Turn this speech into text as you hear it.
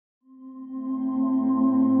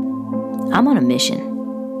I'm on a mission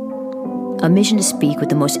to speak with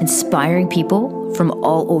the most inspiring people from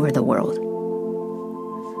all over the world.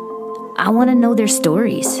 I want to know their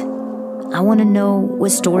stories. I want to know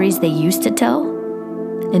what stories they used to tell,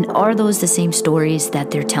 and are those the same stories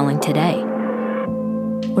that they're telling today?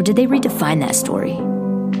 Or did they redefine that story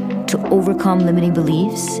to overcome limiting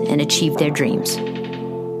beliefs and achieve their dreams?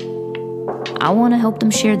 I want to help them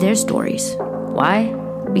share their stories. Why?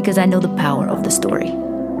 Because I know the power of the story.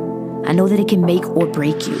 I know that it can make or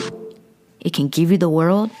break you. It can give you the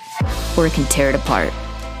world, or it can tear it apart.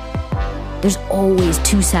 There's always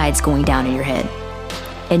two sides going down in your head,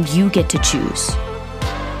 and you get to choose.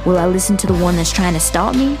 Will I listen to the one that's trying to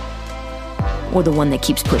stop me, or the one that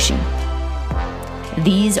keeps pushing?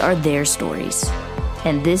 These are their stories,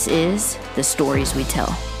 and this is the stories we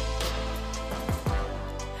tell.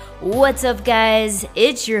 What's up, guys?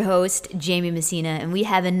 It's your host, Jamie Messina, and we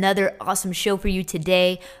have another awesome show for you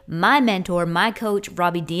today. My mentor, my coach,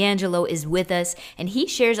 Robby D'Angelo, is with us, and he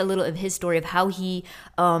shares a little of his story of how he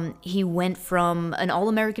went from an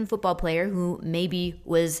All-American football player who maybe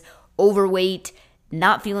was overweight,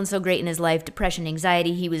 not feeling so great in his life, depression,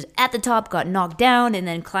 anxiety. He was at the top, got knocked down, and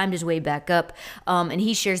then climbed his way back up. And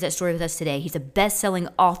he shares that story with us today. He's a best-selling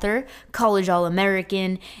author, college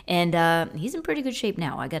All-American, and he's in pretty good shape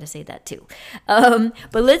now. I got to say that too. But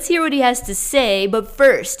let's hear what he has to say. But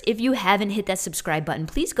first, if you haven't hit that subscribe button,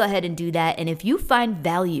 please go ahead and do that. And if you find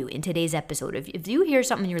value in today's episode, if you hear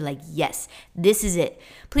something and you're like, yes, this is it,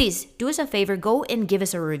 please do us a favor. Go and give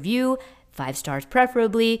us a review. 5 stars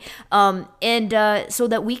preferably, so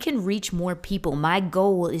that we can reach more people. My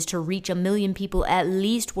goal is to reach 1 million people at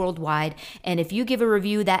least worldwide, and if you give a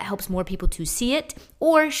review, that helps more people to see it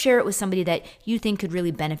or share it with somebody that you think could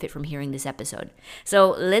really benefit from hearing this episode.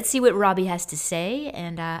 So let's see what Robby has to say,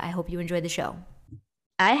 and I hope you enjoy the show.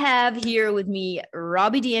 I have here with me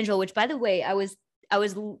Robby D'Angelo, which, by the way, I was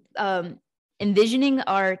envisioning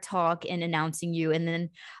our talk and announcing you, and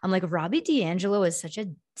then I'm like, Robby D'Angelo is such a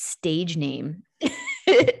stage name.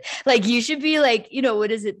 Like, you should be like,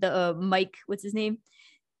 what is it, the Mike, what's his name,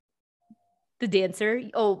 the dancer?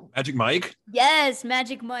 Oh, Magic Mike. Yes,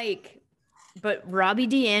 Magic Mike, but Robby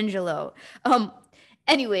D'Angelo.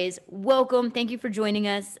 Anyways, welcome, thank you for joining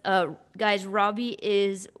us, guys. Robby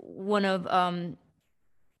is one of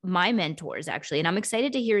my mentors, actually, and I'm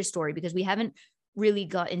excited to hear his story because we haven't really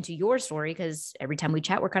got into your story, because every time we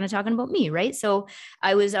chat, we're kind of talking about me, right? So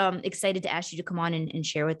I was excited to ask you to come on and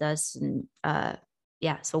share with us. And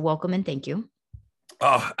so welcome and thank you.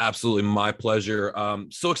 Oh, absolutely. My pleasure.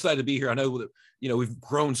 So excited to be here. I know that, we've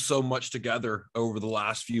grown so much together over the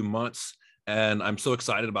last few months, and I'm so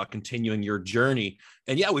excited about continuing your journey.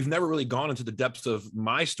 And yeah, we've never really gone into the depths of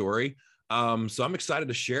my story. So I'm excited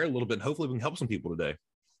to share a little bit, and hopefully we can help some people today.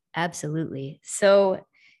 Absolutely. So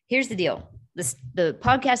here's the deal. The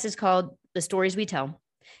podcast is called The Stories We Tell.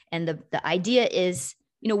 And the idea is,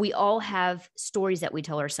 we all have stories that we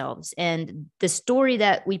tell ourselves. And the story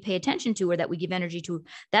that we pay attention to or that we give energy to,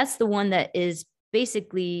 that's the one that is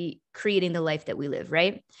basically creating the life that we live,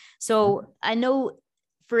 right? So I know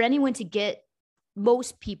for anyone to get,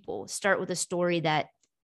 most people start with a story that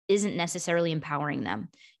isn't necessarily empowering them.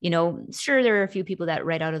 Sure, there are a few people that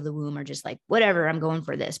right out of the womb are just like, whatever, I'm going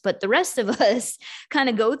for this. But the rest of us kind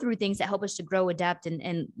of go through things that help us to grow, adapt,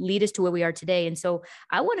 and lead us to where we are today. And so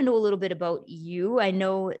I want to know a little bit about you. I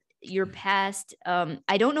know your past.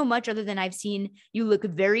 I don't know much other than I've seen you look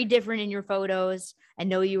very different in your photos. I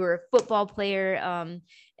know you were a football player,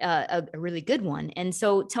 a really good one. And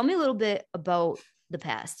so tell me a little bit about the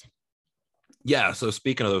past. Yeah. So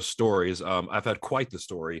speaking of those stories, I've had quite the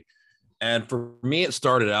story. And for me, it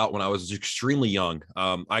started out when I was extremely young.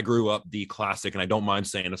 I grew up the classic, and I don't mind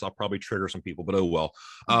saying this, I'll probably trigger some people, but oh well.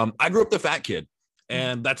 I grew up the fat kid,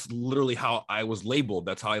 and that's literally how I was labeled.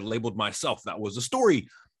 That's how I labeled myself. That was the story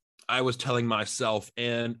I was telling myself.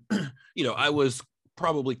 And, I was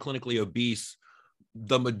probably clinically obese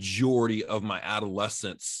the majority of my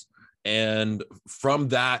adolescence. And from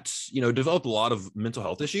that, developed a lot of mental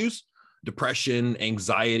health issues. Depression,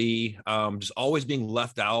 anxiety, just always being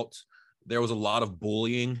left out. There was a lot of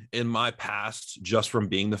bullying in my past just from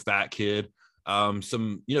being the fat kid.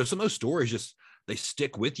 Some of those stories just, they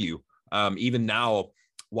stick with you. Even now,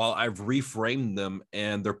 while I've reframed them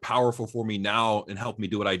and they're powerful for me now and help me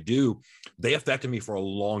do what I do, they affected me for a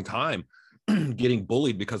long time, getting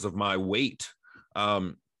bullied because of my weight.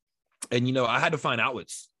 I had to find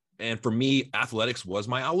outlets. And for me, athletics was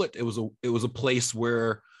my outlet. It was a place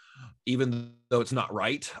where, even though it's not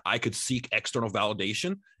right, I could seek external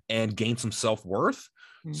validation and gain some self-worth.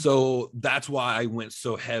 Mm-hmm. So that's why I went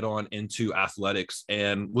so head on into athletics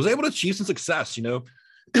and was able to achieve some success.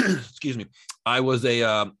 excuse me, I was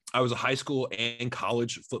a high school and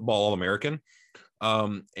college football All-American.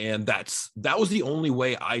 And that was the only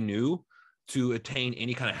way I knew to attain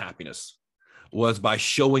any kind of happiness, was by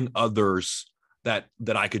showing others that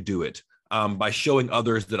I could do it, by showing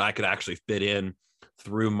others that I could actually fit in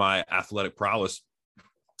through my athletic prowess.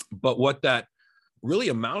 But what that really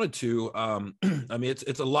amounted to, I mean,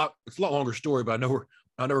 it's a lot longer story, but I know we're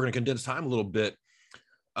going to condense time a little bit.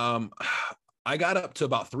 I got up to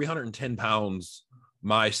about 310 pounds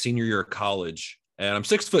my senior year of college, and I'm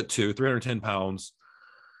 6'2", 310 pounds.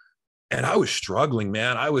 And I was struggling,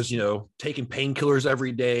 man. I was, taking painkillers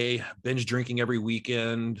every day, binge drinking every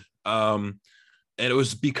weekend. And it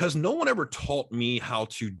was because no one ever taught me how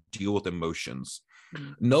to deal with emotions.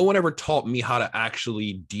 No one ever taught me how to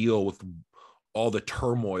actually deal with all the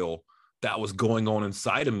turmoil that was going on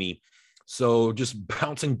inside of me. So just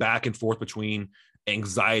bouncing back and forth between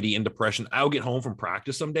anxiety and depression. I would get home from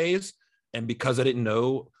practice some days, and because I didn't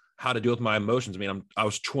know how to deal with my emotions, I mean, I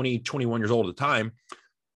was 20, 21 years old at the time,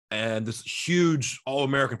 and this huge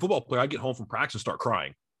All-American football player, I'd get home from practice and start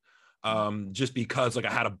crying, just because I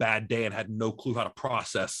had a bad day and had no clue how to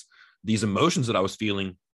process these emotions that I was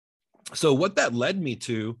feeling. So what that led me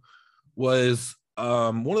to was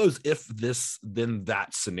one of those if this then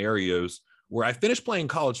that scenarios where I finished playing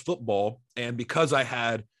college football, and because I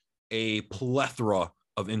had a plethora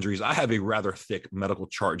of injuries, I have a rather thick medical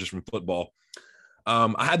chart just from football.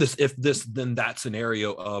 I had this if this then that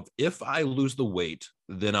scenario of, if I lose the weight,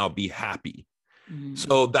 then I'll be happy.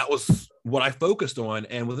 So that was what I focused on.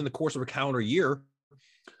 And within the course of a calendar year,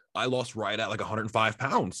 I lost right at 105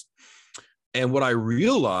 pounds. And what I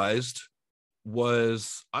realized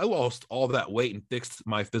was I lost all that weight and fixed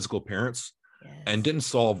my physical appearance, and didn't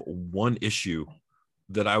solve one issue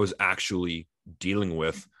that I was actually dealing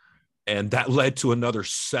with. And that led to another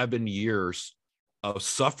 7 years of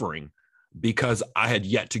suffering, because I had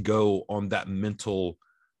yet to go on that mental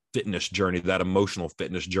fitness journey, that emotional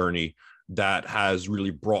fitness journey that has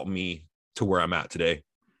really brought me to where I'm at today.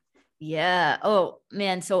 Yeah. Oh,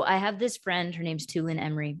 man. So I have this friend, her name's Tulin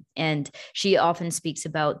Emery, and she often speaks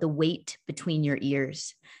about the weight between your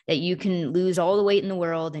ears, that you can lose all the weight in the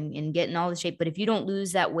world and get in all the shape. But if you don't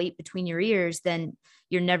lose that weight between your ears, then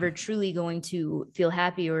you're never truly going to feel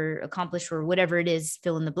happy or accomplished or whatever it is,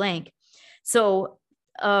 fill in the blank. So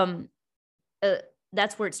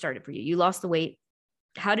that's where it started for you. You lost the weight.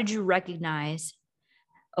 How did you recognize,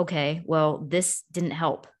 okay, well, this didn't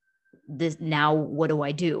help? This, now what do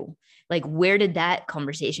I do? Where did that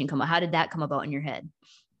conversation come up? How did that come about in your head?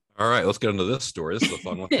 All right, let's get into this story. This is a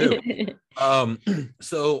fun one too.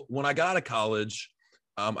 So when I got out of college,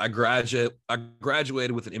 I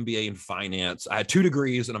graduated with an MBA in finance. I had 2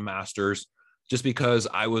 degrees and a master's, just because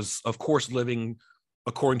I was, of course, living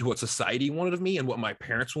according to what society wanted of me and what my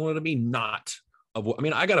parents wanted of me, not of what, I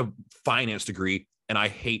mean, I got a finance degree and I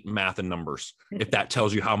hate math and numbers, if that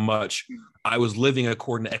tells you how much I was living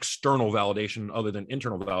according to external validation other than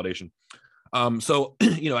internal validation. So,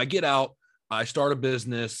 I get out, I start a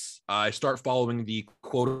business, I start following the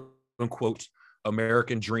quote unquote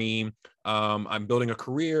American dream. I'm building a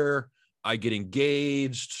career, I get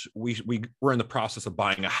engaged. We're in the process of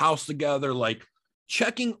buying a house together,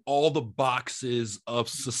 checking all the boxes of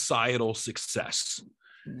societal success.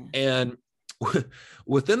 And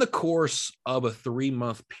within the course of a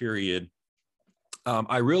 3-month period,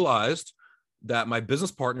 I realized that my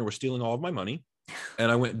business partner was stealing all of my money,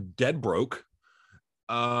 and I went dead broke.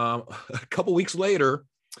 A couple weeks later,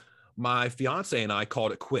 my fiance and I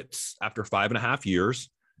called it quits after 5.5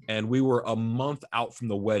 years, and we were a month out from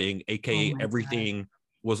the wedding, aka everything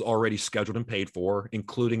was already scheduled and paid for,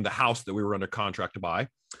 including the house that we were under contract to buy.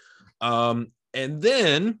 And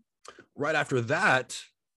then right after that,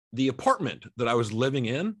 the apartment that I was living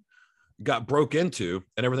in got broke into,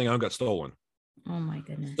 and everything I owned got stolen. Oh my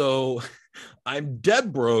goodness. So I'm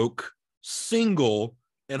dead broke, single,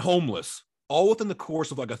 and homeless, all within the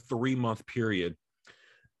course of a 3-month period.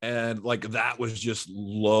 And that was just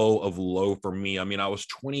low of low for me. I mean, I was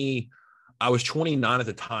 29 at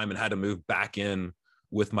the time and had to move back in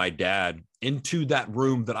with my dad into that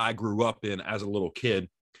room that I grew up in as a little kid.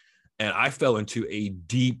 And I fell into a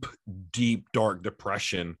deep, deep, dark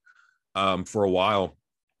depression for a while.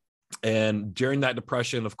 And during that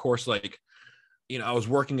depression, of course, I was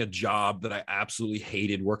working a job that I absolutely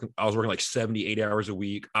hated. I was working 70, 80 hours a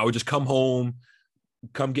week. I would just come home,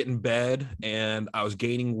 get in bed, and I was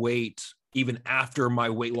gaining weight. Even after my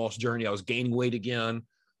weight loss journey, I was gaining weight again.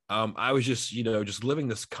 I was just living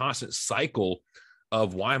this constant cycle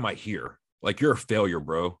of, why am I here? You're a failure,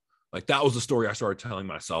 bro. That was the story I started telling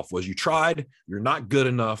myself, was you tried, you're not good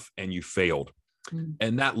enough, and you failed. Mm.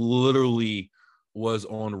 And that literally was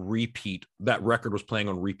on repeat. That record was playing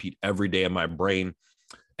on repeat every day in my brain.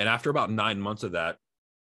 And after about 9 months of that,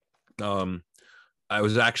 I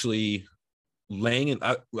was actually laying in,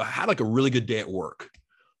 I had like a really good day at work.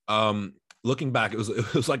 Looking back, it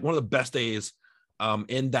was like one of the best days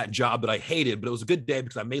in that job that I hated, but it was a good day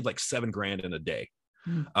because I made like $7,000 in a day.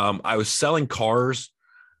 Mm. I was selling cars,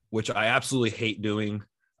 which I absolutely hate doing.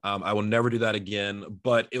 I will never do that again,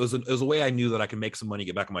 but it was a way I knew that I could make some money,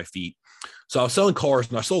 get back on my feet. So I was selling cars,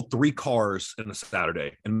 and I sold 3 cars in a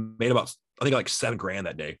Saturday and made about, I think, like $7,000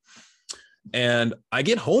 that day. And I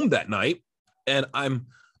get home that night, and I'm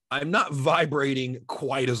not vibrating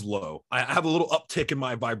quite as low. I have a little uptick in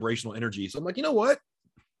my vibrational energy. So I'm like, you know what?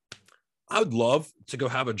 I would love to go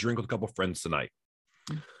have a drink with a couple of friends tonight.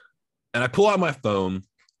 And I pull out my phone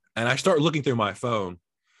and I start looking through my phone,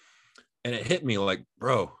 and it hit me like,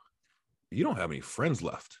 bro, you don't have any friends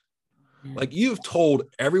left. Like, you've told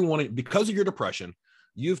everyone, because of your depression,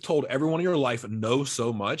 you've told everyone in your life no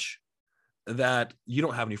so much that you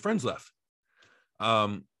don't have any friends left.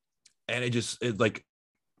 And it like,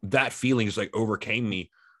 that feeling just like overcame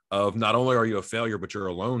me of not only are you a failure, but you're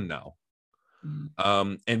alone now.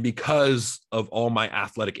 And because of all my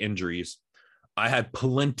athletic injuries, I had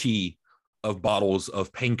plenty of bottles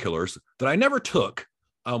of painkillers that I never took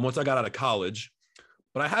once I got out of college,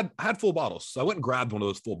 but I had full bottles. So I went and grabbed one of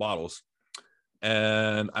those full bottles,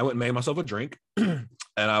 and I went and made myself a drink. And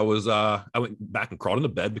I went back and crawled into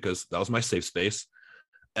bed because that was my safe space.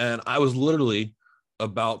 And I was literally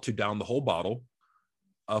about to down the whole bottle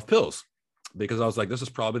of pills because I was like, this is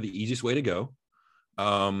probably the easiest way to go.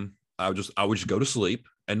 I would just go to sleep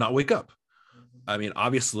and not wake up. I mean,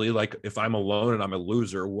 obviously, like, if I'm alone and I'm a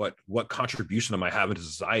loser, what contribution am I having to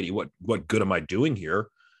society? What good am I doing here?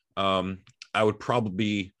 I would probably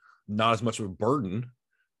be not as much of a burden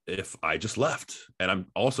if I just left. And I'm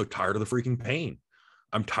also tired of the freaking pain.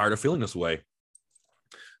 I'm tired of feeling this way.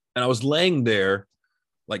 And I was laying there,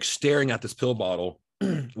 like, staring at this pill bottle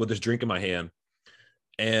with this drink in my hand.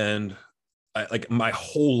 And like, my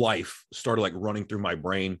whole life started like running through my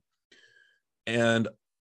brain. And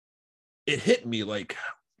it hit me like,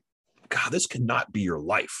 God, this cannot be your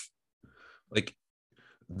life. Like,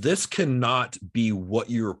 this cannot be what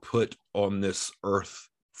you were put on this earth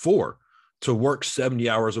for, to work 70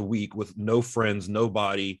 hours a week with no friends,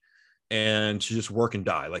 nobody, and to just work and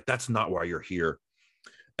die. Like, that's not why you're here.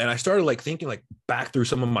 And I started like thinking like back through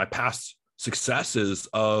some of my past successes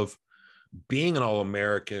of being an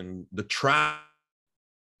All-American, the traveling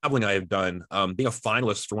I have done, being a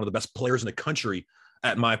finalist for one of the best players in the country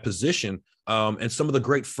at my position, and some of the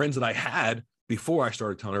great friends that I had before I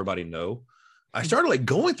started telling everybody no. I started like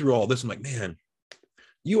going through all this. I'm like, man,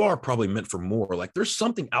 you are probably meant for more. Like, there's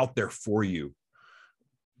something out there for you.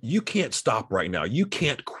 You can't stop right now. You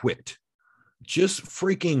can't quit. Just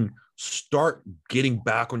freaking start getting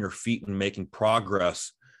back on your feet and making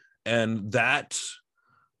progress. And that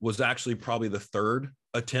was actually probably the third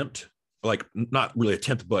attempt, like, not really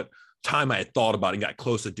attempt, but time I had thought about it and got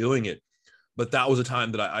close to doing it. But that was a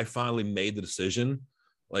time that I finally made the decision,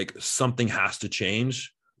 like, something has to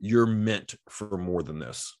change. You're meant for more than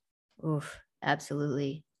this. Oof,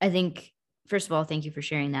 absolutely. I think, first of all, thank you for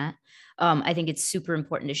sharing that. I think it's super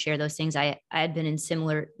important to share those things. I had been in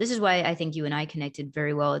similar, this is why I think you and I connected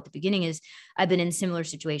very well at the beginning, is I've been in similar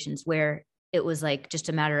situations where it was like just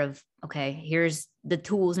a matter of, okay, here's the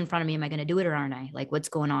tools in front of me. Am I going to do it or aren't I? Like, what's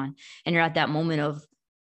going on? And you're at that moment of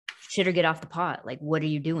shit or get off the pot. Like, what are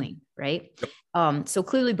you doing? Right. So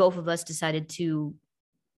clearly both of us decided to,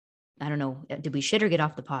 I don't know, did we shit or get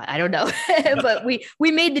off the pot? I don't know, but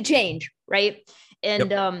we made the change. Right.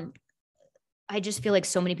 And, I just feel like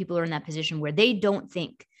so many people are in that position where they don't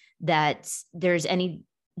think that there's any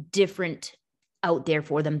different out there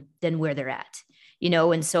for them than where they're at, you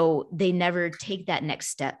know? And so they never take that next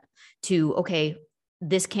step to, okay,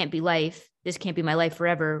 this can't be life. This can't be my life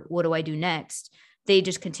forever. What do I do next? They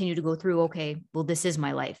just continue to go through, okay, well, this is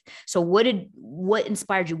my life. So what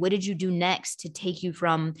inspired you? What did you do next to take you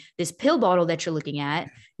from this pill bottle that you're looking at?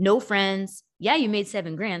 No friends. Yeah, you made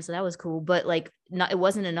 $7,000. So that was cool. But like, it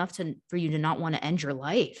wasn't enough for you to not want to end your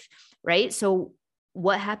life. Right. So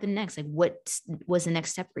what happened next? Like, what was the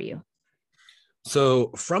next step for you?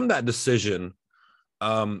 So from that decision,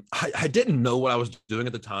 I didn't know what I was doing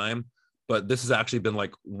at the time, but this has actually been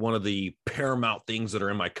like one of the paramount things that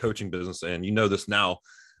are in my coaching business. And you know this now,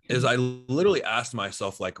 is I literally asked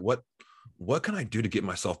myself, like, what can I do to get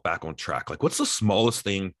myself back on track? Like, what's the smallest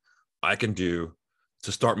thing I can do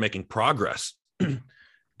to start making progress?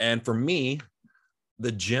 And for me,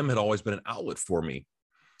 the gym had always been an outlet for me.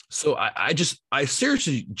 So I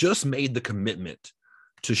seriously just made the commitment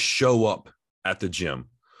to show up at the gym.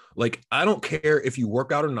 Like, I don't care if you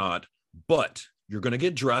work out or not, but you're going to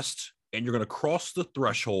get dressed and you're going to cross the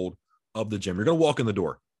threshold of the gym. You're going to walk in the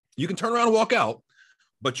door. You can turn around and walk out,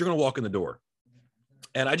 but you're going to walk in the door.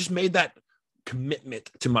 And I just made that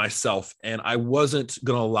commitment to myself, and I wasn't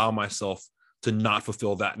going to allow myself to not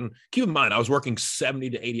fulfill that. And keep in mind, I was working 70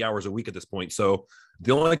 to 80 hours a week at this point. So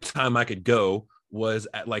the only time I could go was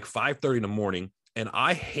at like 5:30 in the morning. And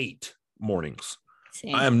I hate mornings.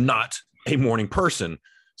 Same. I am not a morning person.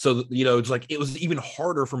 So, it's like, it was even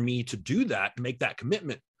harder for me to do that, to make that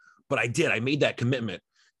commitment. But I did. I made that commitment.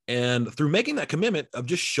 And through making that commitment of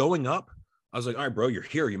just showing up, I was like, all right, bro, you're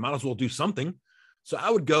here. You might as well do something. So I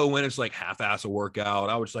would go when it's like half-ass a workout.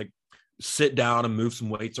 I would just like sit down and move some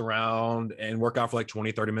weights around and work out for like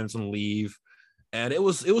 20, 30 minutes and leave. And it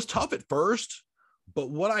was tough at first. But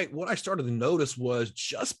what I started to notice was,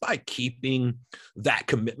 just by keeping that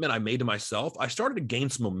commitment I made to myself, I started to gain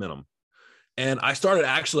some momentum. And I started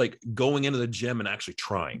actually like going into the gym and actually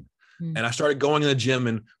trying. And I started going in the gym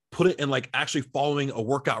and put it in, like, actually following a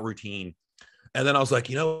workout routine. And then I was like,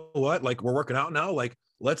 you know what? Like, we're working out now. Like,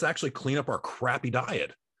 let's actually clean up our crappy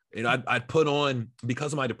diet. And I'd put on,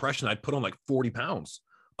 because of my depression, I'd put on like 40 pounds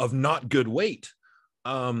of not good weight.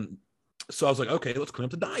 So I was like, okay, let's clean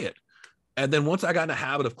up the diet. And then once I got in the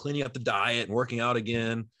habit of cleaning up the diet and working out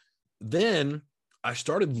again, then I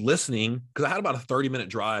started listening, because I had about a 30-minute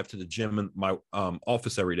drive to the gym in my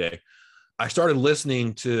office every day. I started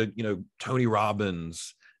listening to, Tony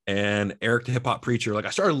Robbins and Eric the Hip Hop Preacher. Like, I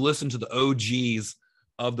started listening to the OGs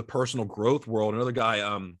of the personal growth world. Another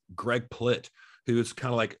guy, Greg Plitt, who is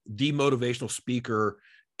kind of like the motivational speaker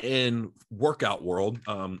in workout world.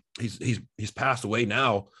 He's passed away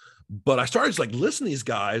now, but I started just like listening to these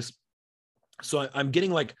guys. So I'm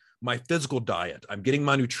getting like my physical diet. I'm getting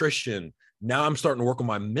my nutrition. Now I'm starting to work on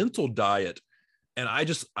my mental diet. And I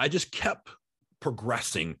just kept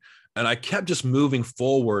progressing, and I kept just moving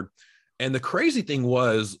forward. And the crazy thing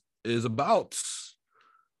is about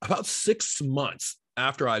 6 months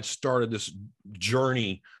after I'd started this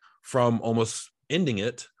journey from almost ending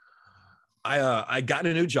it, I got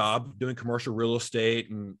a new job doing commercial real estate,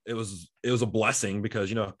 and it was a blessing,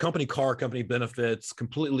 because company car, company benefits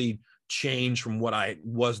completely changed from what I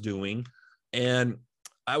was doing. And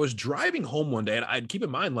I was driving home one day, and I'd keep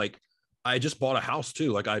in mind, like, I just bought a house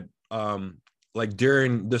too. Like, like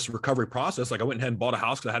during this recovery process, like, I went ahead and bought a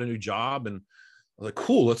house because I had a new job, and I was like,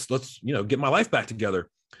 cool, let's get my life back together.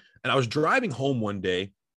 And I was driving home one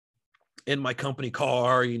day in my company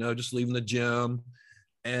car, just leaving the gym.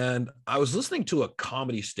 And I was listening to a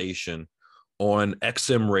comedy station on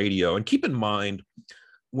XM radio. And keep in mind,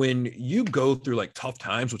 when you go through like tough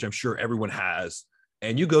times, which I'm sure everyone has,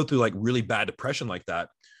 and you go through like really bad depression like that,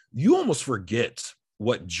 you almost forget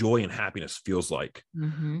what joy and happiness feels like.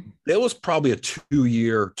 There was probably a 2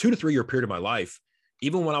 to 3 year period of my life,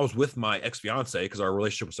 even when I was with my ex-fiance, because our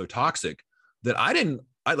relationship was so toxic, that I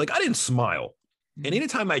didn't smile. And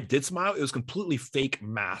anytime I did smile, it was completely fake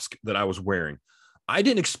mask that I was wearing. I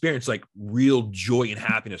didn't experience like real joy and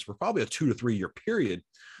happiness for probably a 2 to 3 year period.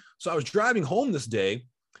 So I was driving home this day,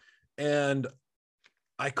 and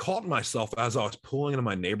I caught myself as I was pulling into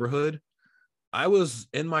my neighborhood. I was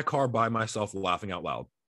in my car by myself laughing out loud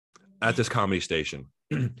at this comedy station.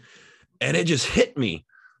 And it just hit me.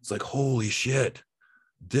 It's like, holy shit,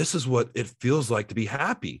 this is what it feels like to be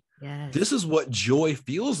happy. Yes. This is what joy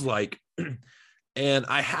feels like. And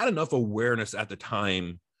I had enough awareness at the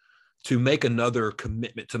time to make another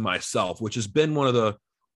commitment to myself, which has been one of the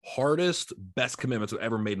hardest, best commitments I've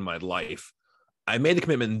ever made in my life. I made the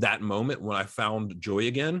commitment in that moment when I found joy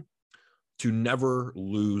again, to never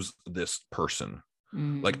lose this person.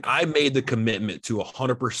 Like, I made the commitment to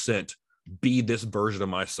 100% be this version of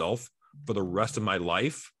myself for the rest of my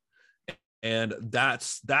life. And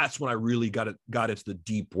that's when I really got into the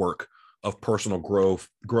deep work of personal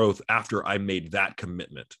growth after I made that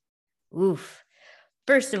commitment. Oof.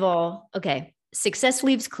 First of all, okay, success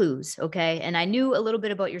leaves clues, okay? And I knew a little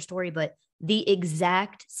bit about your story, but the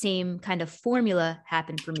exact same kind of formula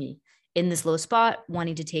happened for me in this low spot,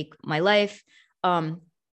 wanting to take my life.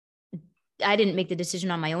 I didn't make the decision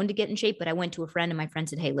on my own to get in shape, but I went to a friend, and my friend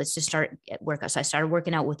said, hey, let's just start at workout. So I started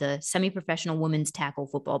working out with a semi-professional women's tackle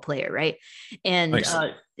football player. Right. And, Nice.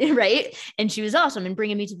 Right. And she was awesome and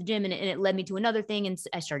bringing me to the gym, and it led me to another thing. And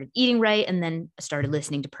I started eating right. And then I started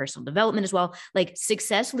listening to personal development as well. Like,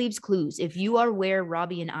 success leaves clues. If you are where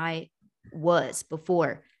Robby and I was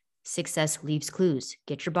before, success leaves clues.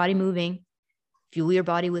 Get your body moving, fuel your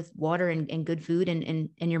body with water and good food, and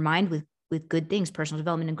your mind with good things, personal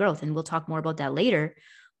development and growth. And we'll talk more about that later.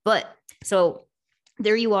 But so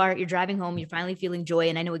there you are, you're driving home, you're finally feeling joy.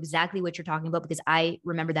 And I know exactly what you're talking about because I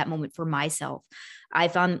remember that moment for myself. I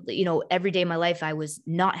found, every day of my life, I was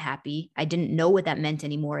not happy. I didn't know what that meant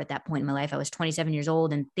anymore at that point in my life. I was 27 years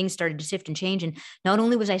old and things started to shift and change. And not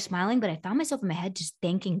only was I smiling, but I found myself in my head just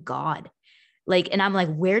thanking God. And I'm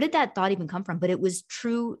like, where did that thought even come from? But it was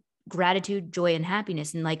true gratitude, joy, and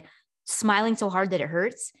happiness. And like smiling so hard that it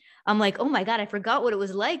hurts. I'm like, oh my God, I forgot what it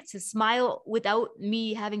was like to smile without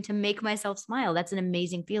me having to make myself smile. That's an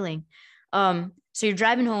amazing feeling. So you're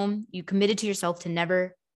driving home, you committed to yourself to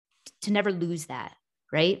never lose that,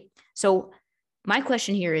 right? So my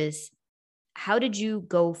question here is, how did you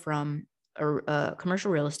go from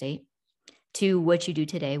commercial real estate to what you do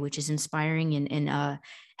today, which is inspiring and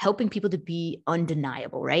helping people to be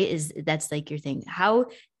undeniable, right? That's like your thing. How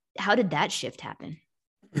did that shift happen?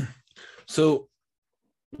 So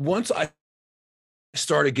once I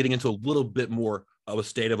started getting into a little bit more of a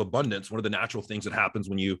state of abundance, one of the natural things that happens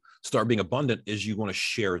when you start being abundant is you want to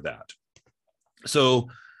share that. So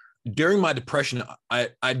during my depression,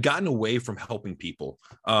 I'd gotten away from helping people.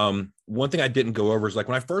 One thing I didn't go over is like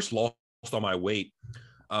when I first lost all my weight,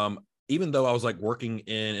 even though I was like working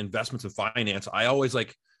in investments and finance, I always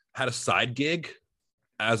like had a side gig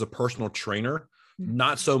as a personal trainer,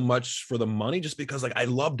 not so much for the money, just because like I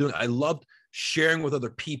loved sharing with other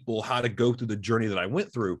people how to go through the journey that I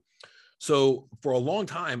went through. So for a long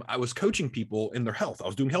time, I was coaching people in their health. I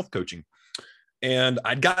was doing health coaching, and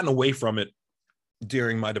I'd gotten away from it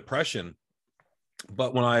during my depression.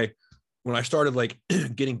 But when I started like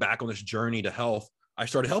getting back on this journey to health, I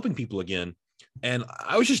started helping people again. And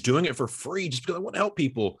I was just doing it for free just because I want to help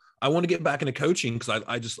people. I want to get back into coaching because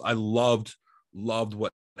I loved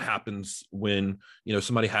what happens when,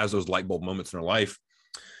 somebody has those light bulb moments in their life.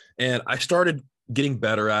 And I started getting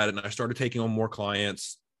better at it, and I started taking on more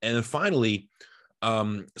clients. And then finally,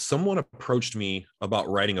 someone approached me about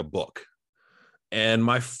writing a book. And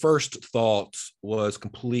my first thought was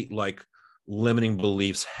complete like limiting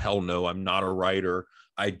beliefs. Hell no, I'm not a writer.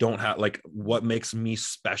 I don't have like what makes me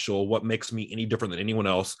special, what makes me any different than anyone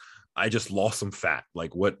else. I just lost some fat.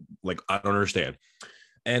 Like what, like I don't understand.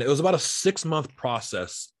 And it was about a 6-month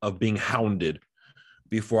process of being hounded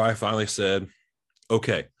before I finally said,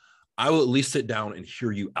 okay, I will at least sit down and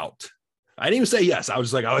hear you out. I didn't even say yes. I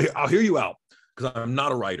was just like, I'll hear you out because I'm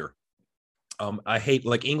not a writer. I hate,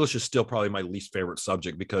 like, English is still probably my least favorite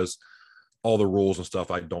subject because all the rules and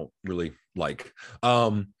stuff I don't really like.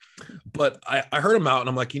 But I heard him out and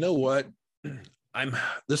I'm like, you know what?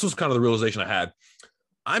 This was kind of the realization I had.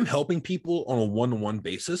 I'm helping people on a one-to-one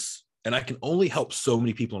basis, and I can only help so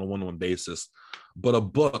many people on a one-to-one basis, but a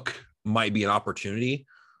book might be an opportunity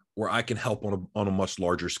where I can help on a much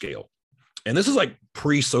larger scale. And this is like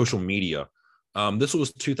pre-social media. This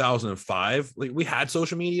was 2005. Like, we had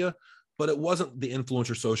social media, but it wasn't the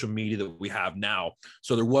influencer social media that we have now.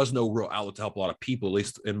 So there was no real outlet to help a lot of people, at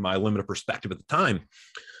least in my limited perspective at the time.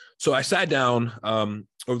 So I sat down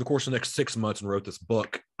over the course of the next 6 months and wrote this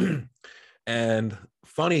book. And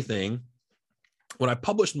funny thing, when I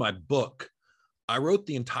published my book, I wrote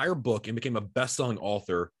the entire book and became a best-selling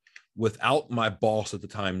author without my boss at the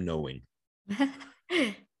time knowing.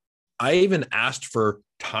 I even asked for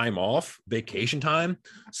time off, vacation time,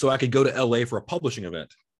 so I could go to LA for a publishing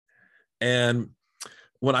event. And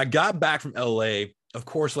when I got back from LA, of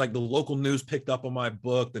course, like, the local news picked up on my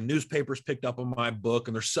book, the newspapers picked up on my book,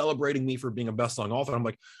 and they're celebrating me for being a best-selling author. I'm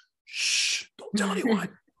like, shh, don't tell anyone.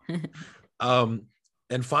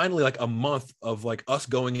 And finally, like, a month of like us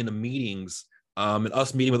going into meetings and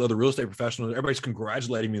us meeting with other real estate professionals, everybody's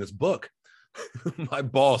congratulating me on this book. My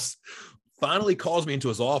boss finally calls me into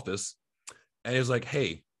his office and he's like,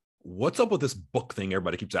 hey, what's up with this book thing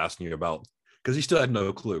everybody keeps asking you about? Because he still had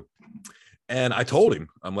no clue. And I told him,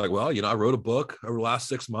 I'm like, well, I wrote a book over the last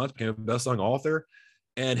 6 months, became a best-selling author.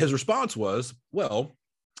 And his response was, well,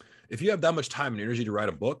 if you have that much time and energy to write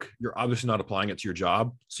a book, you're obviously not applying it to your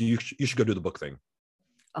job. So you should go do the book thing.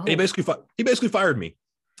 Oh. And he basically fired me.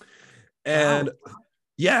 And wow.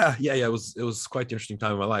 Yeah. It was quite the interesting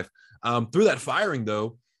time in my life. Through that firing,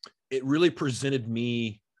 though, it really presented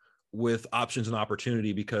me with options and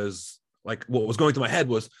opportunity, because like what was going through my head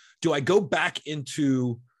was, do I go back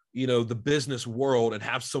into, the business world and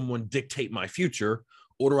have someone dictate my future?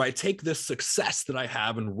 Or do I take this success that I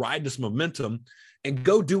have and ride this momentum and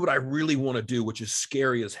go do what I really want to do, which is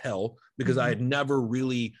scary as hell, because I had never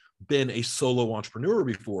really been a solo entrepreneur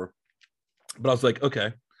before. But I was like,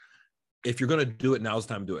 okay, if you're going to do it, now's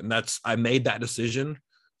the time to do it. And I made that decision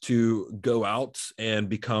to go out and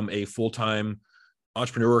become a full-time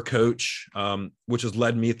entrepreneur coach, which has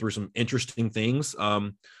led me through some interesting things.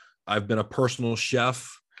 I've been a personal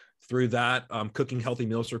chef. through that, cooking healthy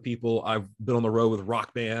meals for people. I've been on the road with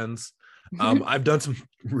rock bands. I've done some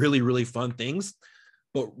really, really fun things.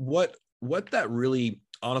 But what that really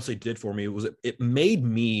honestly did for me was it made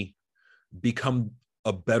me become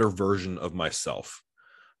a better version of myself.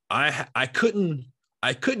 I couldn't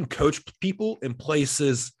coach people in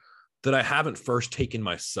places that I haven't first taken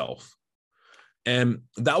myself. And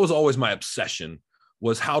that was always my obsession,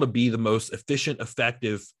 was how to be the most efficient,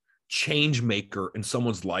 effective change maker in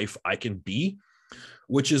someone's life I can be,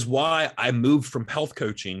 which is why I moved from health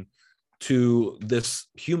coaching to this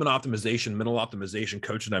human optimization, mental optimization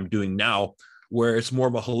coaching I'm doing now, where it's more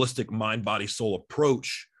of a holistic mind, body, soul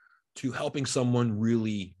approach to helping someone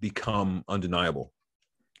really become undeniable.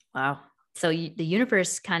 Wow. So the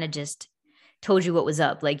universe kind of just told you what was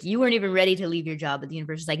up. Like you weren't even ready to leave your job, but the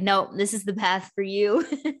universe was like, no, this is the path for you.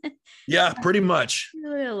 Yeah, pretty much.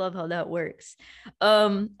 I love how that works.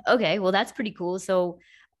 Okay, well, that's pretty cool. So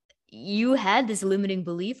you had this limiting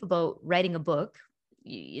belief about writing a book.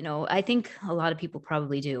 I think a lot of people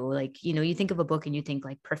probably do. Like, you think of a book and you think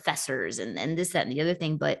like professors and this, that, and the other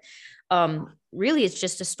thing, but really it's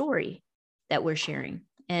just a story that we're sharing.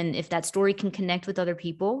 And if that story can connect with other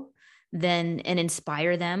people, then and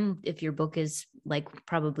inspire them, if your book is like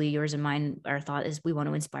probably yours and mine, our thought is we want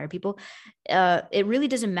to inspire people. It really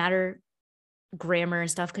doesn't matter grammar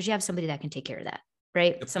and stuff because you have somebody that can take care of that,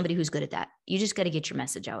 right? Yep. Somebody who's good at that. You just got to get your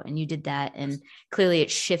message out, and you did that. And clearly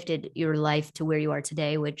it shifted your life to where you are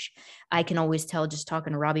today, which I can always tell just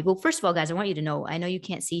talking to Robby. Well, first of all, guys, I want you to know, I know you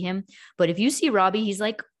can't see him, but if you see Robby, he's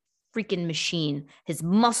like freaking machine. His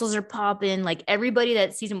muscles are popping. Like everybody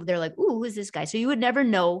that sees him, they're like, ooh, who is this guy? So you would never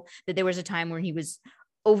know that there was a time where he was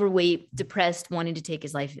overweight, depressed, wanting to take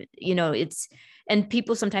his life. And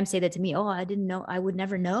people sometimes say that to me, oh, I didn't know. I would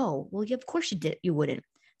never know. Well, yeah, of course you did. You wouldn't.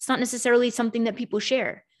 It's not necessarily something that people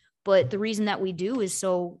share, but the reason that we do is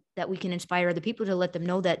so that we can inspire other people, to let them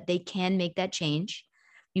know that they can make that change.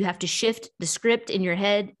 You have to shift the script in your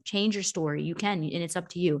head, change your story. You can, and it's up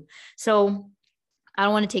to you. So I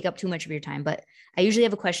don't want to take up too much of your time, but I usually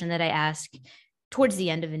have a question that I ask towards the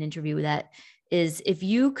end of an interview that is, if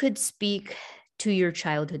you could speak to your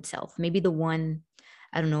childhood self, maybe the one,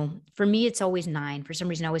 I don't know, for me, it's always 9. For some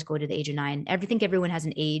reason, I always go to the age of 9. I think everyone has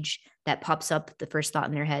an age that pops up, the first thought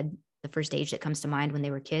in their head, the first age that comes to mind when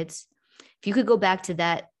they were kids. If you could go back to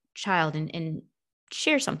that child and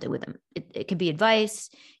share something with them, it could be advice,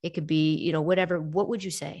 it could be, whatever, what would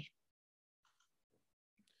you say?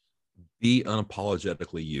 Be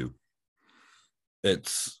unapologetically you.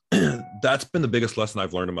 It's that's been the biggest lesson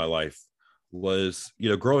I've learned in my life, was,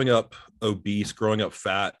 growing up obese, growing up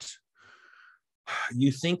fat.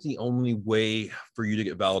 You think the only way for you to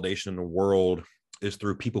get validation in the world is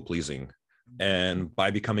through people pleasing, and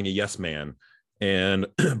by becoming a yes man, and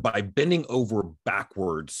by bending over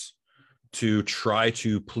backwards to try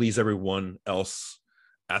to please everyone else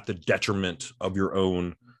at the detriment of your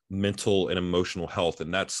own mental and emotional health.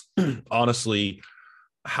 And that's honestly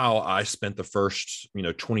how I spent the first,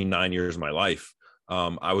 29 years of my life.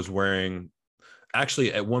 I was wearing,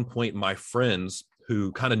 actually at one point, my friends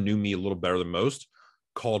who kind of knew me a little better than most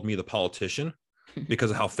called me the politician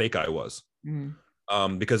because of how fake I was.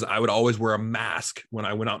 Because I would always wear a mask when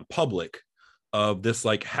I went out in public of this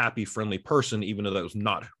like happy, friendly person, even though that was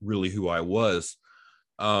not really who I was.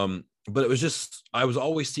 But it was just, I was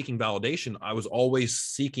always seeking validation. I was always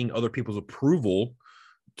seeking other people's approval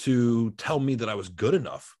to tell me that I was good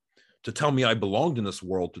enough, to tell me I belonged in this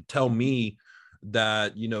world, to tell me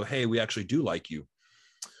that, hey, we actually do like you.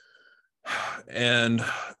 And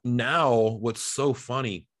now what's so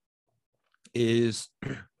funny is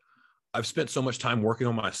I've spent so much time working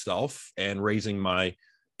on myself and raising my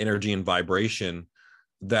energy and vibration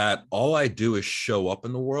that all I do is show up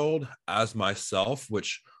in the world as myself,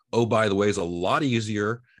 which, oh, by the way, is a lot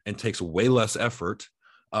easier and takes way less effort.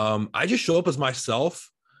 I just show up as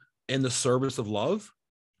myself in the service of love,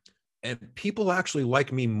 and people actually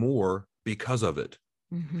like me more because of it.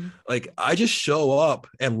 Like, I just show up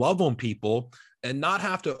and love on people and not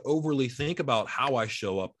have to overly think about how I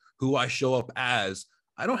show up, who I show up as.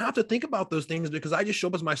 I don't have to think about those things because I just show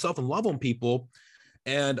up as myself and love on people.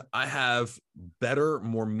 And I have better,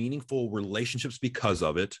 more meaningful relationships because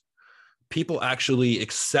of it. People actually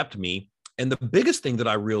accept me. And the biggest thing that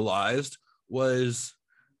I realized was,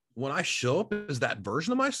 when I show up as that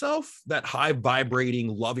version of myself, that high vibrating,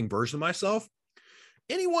 loving version of myself,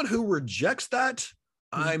 anyone who rejects that,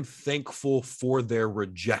 I'm thankful for their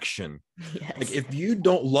rejection. Yes. Like, if you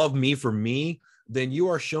don't love me for me, then you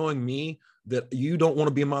are showing me that you don't want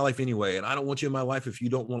to be in my life anyway. And I don't want you in my life. If you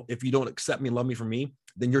don't accept me and love me for me,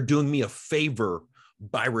 then you're doing me a favor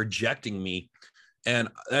by rejecting me. And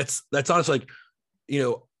that's honestly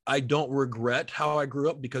like, I don't regret how I grew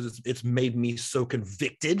up because it's made me so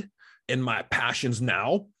convicted in my passions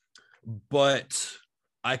now. But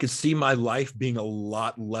I could see my life being a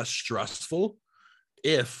lot less stressful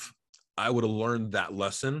if I would have learned that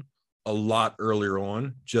lesson a lot earlier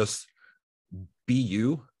on. Just be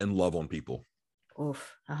you and love on people.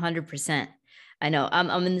 Oof, 100%. I know. I'm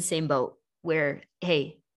in the same boat where,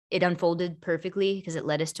 hey, it unfolded perfectly because it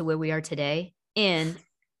led us to where we are today. And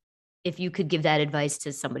if you could give that advice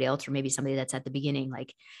to somebody else, or maybe somebody that's at the beginning,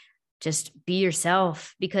 like just be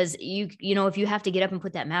yourself, because if you have to get up and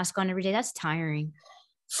put that mask on every day, that's tiring.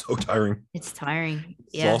 So tiring. It's tiring.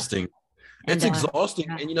 Yeah. Exhausting. And It's exhausting.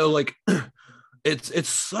 yeah. And like it's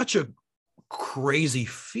such a crazy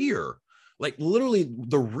fear. Like literally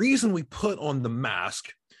the reason we put on the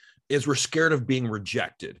mask is we're scared of being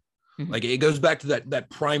rejected. Mm-hmm. Like it goes back to that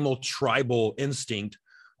primal tribal instinct.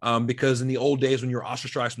 Because in the old days when you're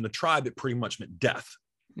ostracized from the tribe, it pretty much meant death.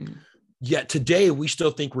 Mm. Yet today we still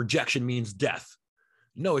think rejection means death.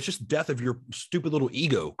 No, it's just death of your stupid little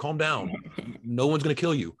ego. Calm down. No one's going to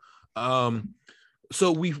kill you.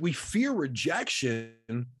 So we fear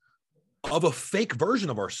rejection of a fake version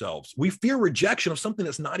of ourselves. We fear rejection of something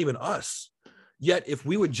that's not even us. Yet if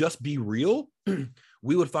we would just be real,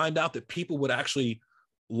 we would find out that people would actually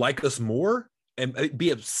like us more and be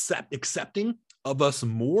accepting of us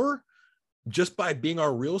more just by being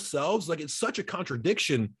our real selves. Like it's such a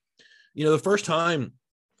contradiction. The first time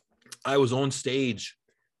I was on stage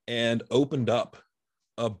and opened up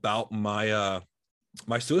about my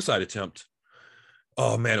my suicide attempt,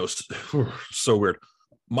 oh man, it was so weird.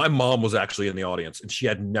 My mom was actually in the audience and she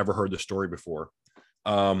had never heard the story before.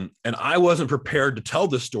 And I wasn't prepared to tell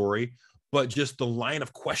this story, but just the line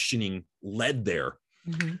of questioning led there.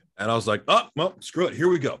 Mm-hmm. And I was like, oh, well, screw it. Here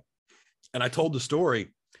we go. And I told the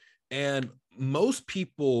story, and most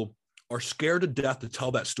people are scared to death to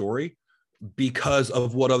tell that story because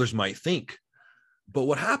of what others might think. But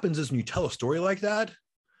what happens is when you tell a story like that,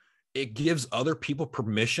 it gives other people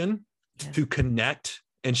permission to connect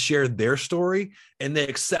and share their story, and they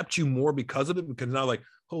accept you more because of it, because now like,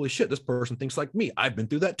 holy shit, this person thinks like me. I've been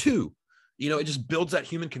through that too. It just builds that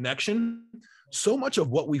human connection. So much of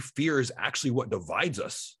what we fear is actually what divides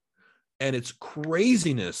us. And it's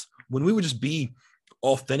craziness. When we would just be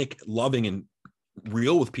authentic, loving, and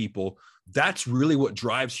real with people, that's really what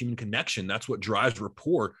drives human connection. That's what drives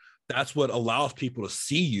rapport. That's what allows people to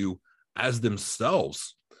see you as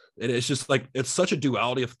themselves. And it's just like, it's such a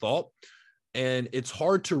duality of thought. And it's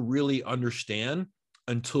hard to really understand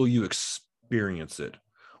until you experience it.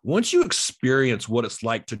 Once you experience what it's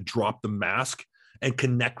like to drop the mask and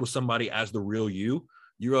connect with somebody as the real you,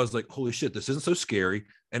 you realize like, holy shit, this isn't so scary.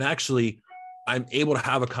 And actually, I'm able to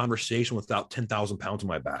have a conversation without 10,000 pounds on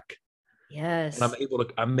my back. Yes. And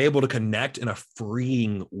I'm able to connect in a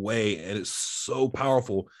freeing way. And it's so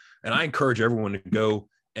powerful. And I encourage everyone to go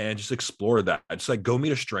and just explore that. Just like go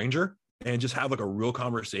meet a stranger and just have like a real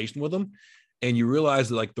conversation with them. And you realize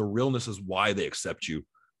that like the realness is why they accept you.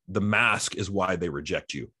 The mask is why they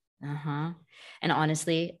reject you. Uh-huh. And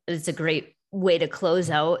honestly, it's a great way to close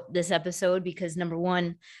out this episode, because number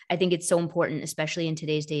one, I think it's so important, especially in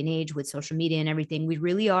today's day and age with social media and everything. We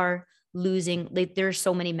really are losing, like, there's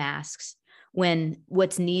so many masks when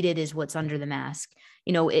what's needed is what's under the mask.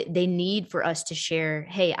 They need for us to share,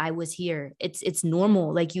 hey, I was here. It's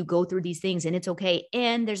normal. Like, you go through these things and it's okay.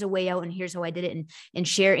 And there's a way out, and here's how I did it, and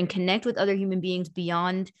share and connect with other human beings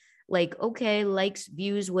beyond like, okay, likes,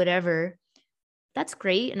 views, whatever. That's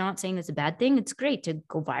great. I'm not saying it's a bad thing. It's great to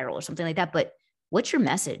go viral or something like that. But what's your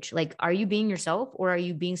message? Like, are you being yourself, or are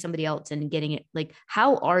you being somebody else and getting it? Like,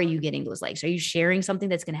 how are you getting those likes? Are you sharing something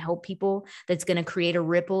that's going to help people, that's going to create a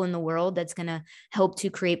ripple in the world, that's going to help to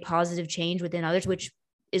create positive change within others, which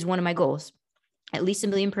is one of my goals, at least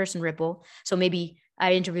 1 million person ripple. So maybe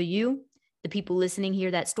I interview you, the people listening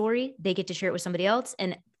hear that story, they get to share it with somebody else.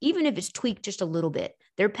 And even if it's tweaked just a little bit,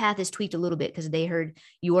 their path is tweaked a little bit because they heard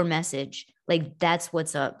your message. Like, that's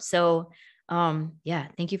what's up. So yeah,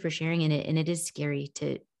 thank you for sharing in it. And it is scary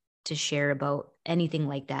to share about anything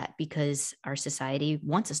like that, because our society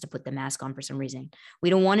wants us to put the mask on for some reason. We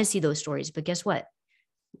don't want to see those stories, but guess what?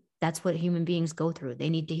 That's what human beings go through. They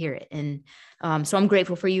need to hear it. And so I'm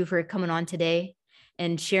grateful for you for coming on today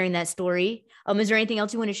and sharing that story. Is there anything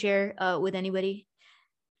else you want to share with anybody?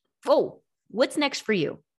 Oh, what's next for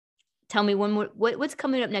you? Tell me one more. What's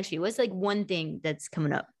coming up next for you? What's like one thing that's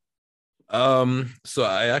coming up? So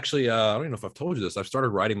I actually, I don't even know if I've told you this. I've started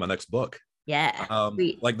writing my next book. Yeah.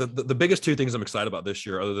 Like the biggest two things I'm excited about this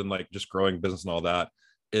year, other than like just growing business and all that,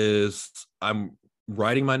 is I'm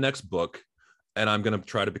writing my next book, and I'm going to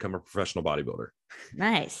try to become a professional bodybuilder.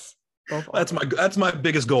 Nice. Both That's authors. my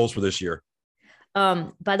biggest goals for this year.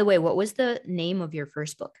 By the way, what was the name of your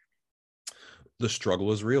first book? The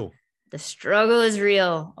struggle is real. The struggle is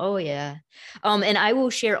real. Oh yeah. And I will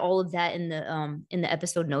share all of that in the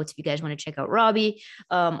episode notes if you guys want to check out Robby,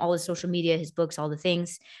 all his social media, his books, all the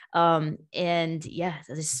things. And yeah,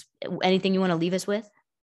 this anything you want to leave us with?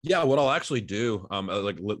 Yeah, what I'll actually do,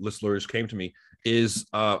 like listeners came to me, is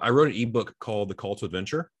I wrote an ebook called The Call to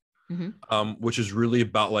Adventure, Mm-hmm. which is really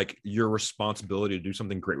about like your responsibility to do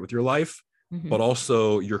something great with your life, Mm-hmm. but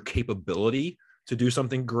also your capability to do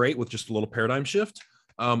something great with just a little paradigm shift.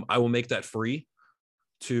 I will make that free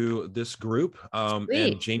to this group, and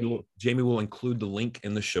Sweet. Jamie will include the link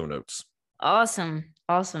in the show notes. Awesome.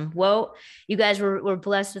 Awesome. Well, you guys were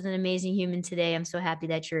blessed with an amazing human today. I'm so happy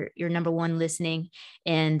that you're number one listening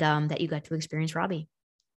and that you got to experience Robby.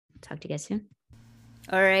 Talk to you guys soon.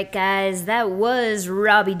 All right, guys, that was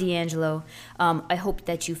Robby D'Angelo. I hope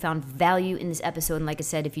that you found value in this episode. And like I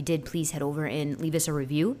said, if you did, please head over and leave us a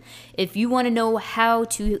review. If you want to know how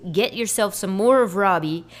to get yourself some more of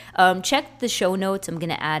Robby, check the show notes. I'm going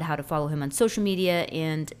to add how to follow him on social media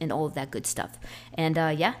and all of that good stuff. And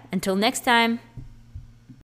yeah, until next time.